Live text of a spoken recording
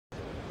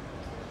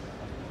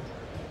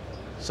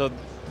So,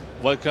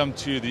 welcome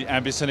to the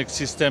AmbiSonic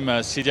System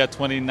CEDIA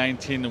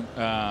 2019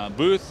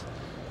 booth.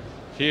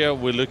 Here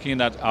we're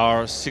looking at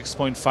our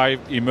 6.5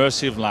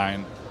 Immersive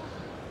line.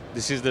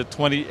 This is the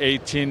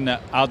 2018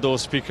 outdoor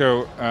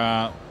speaker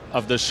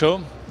of the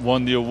show,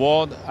 won the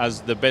award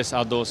as the best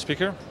outdoor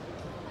speaker.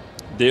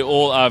 They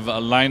all have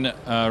line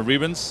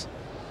ribbons.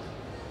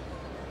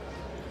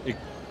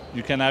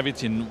 You can have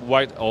it in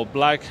white or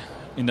black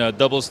in a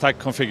double stack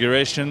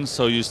configuration,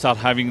 so you start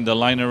having the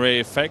line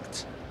array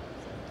effect,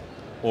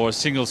 or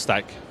single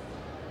stack.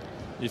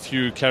 If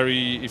you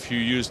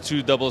use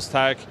two double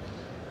stack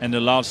and a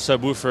large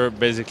subwoofer,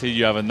 basically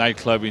you have a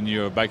nightclub in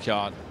your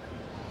backyard.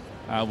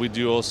 We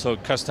do also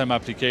custom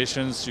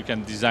applications. You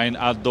can design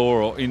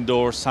outdoor or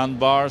indoor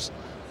soundbars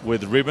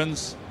with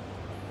ribbons.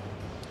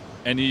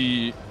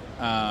 Any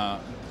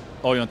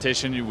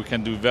orientation, we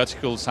can do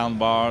vertical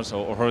soundbars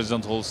or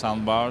horizontal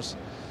soundbars.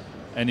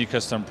 Any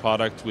custom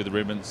product with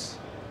ribbons.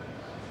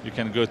 You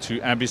can go to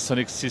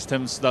ambisonic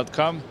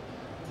systems.com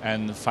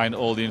and find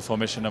all the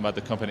information about the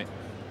company.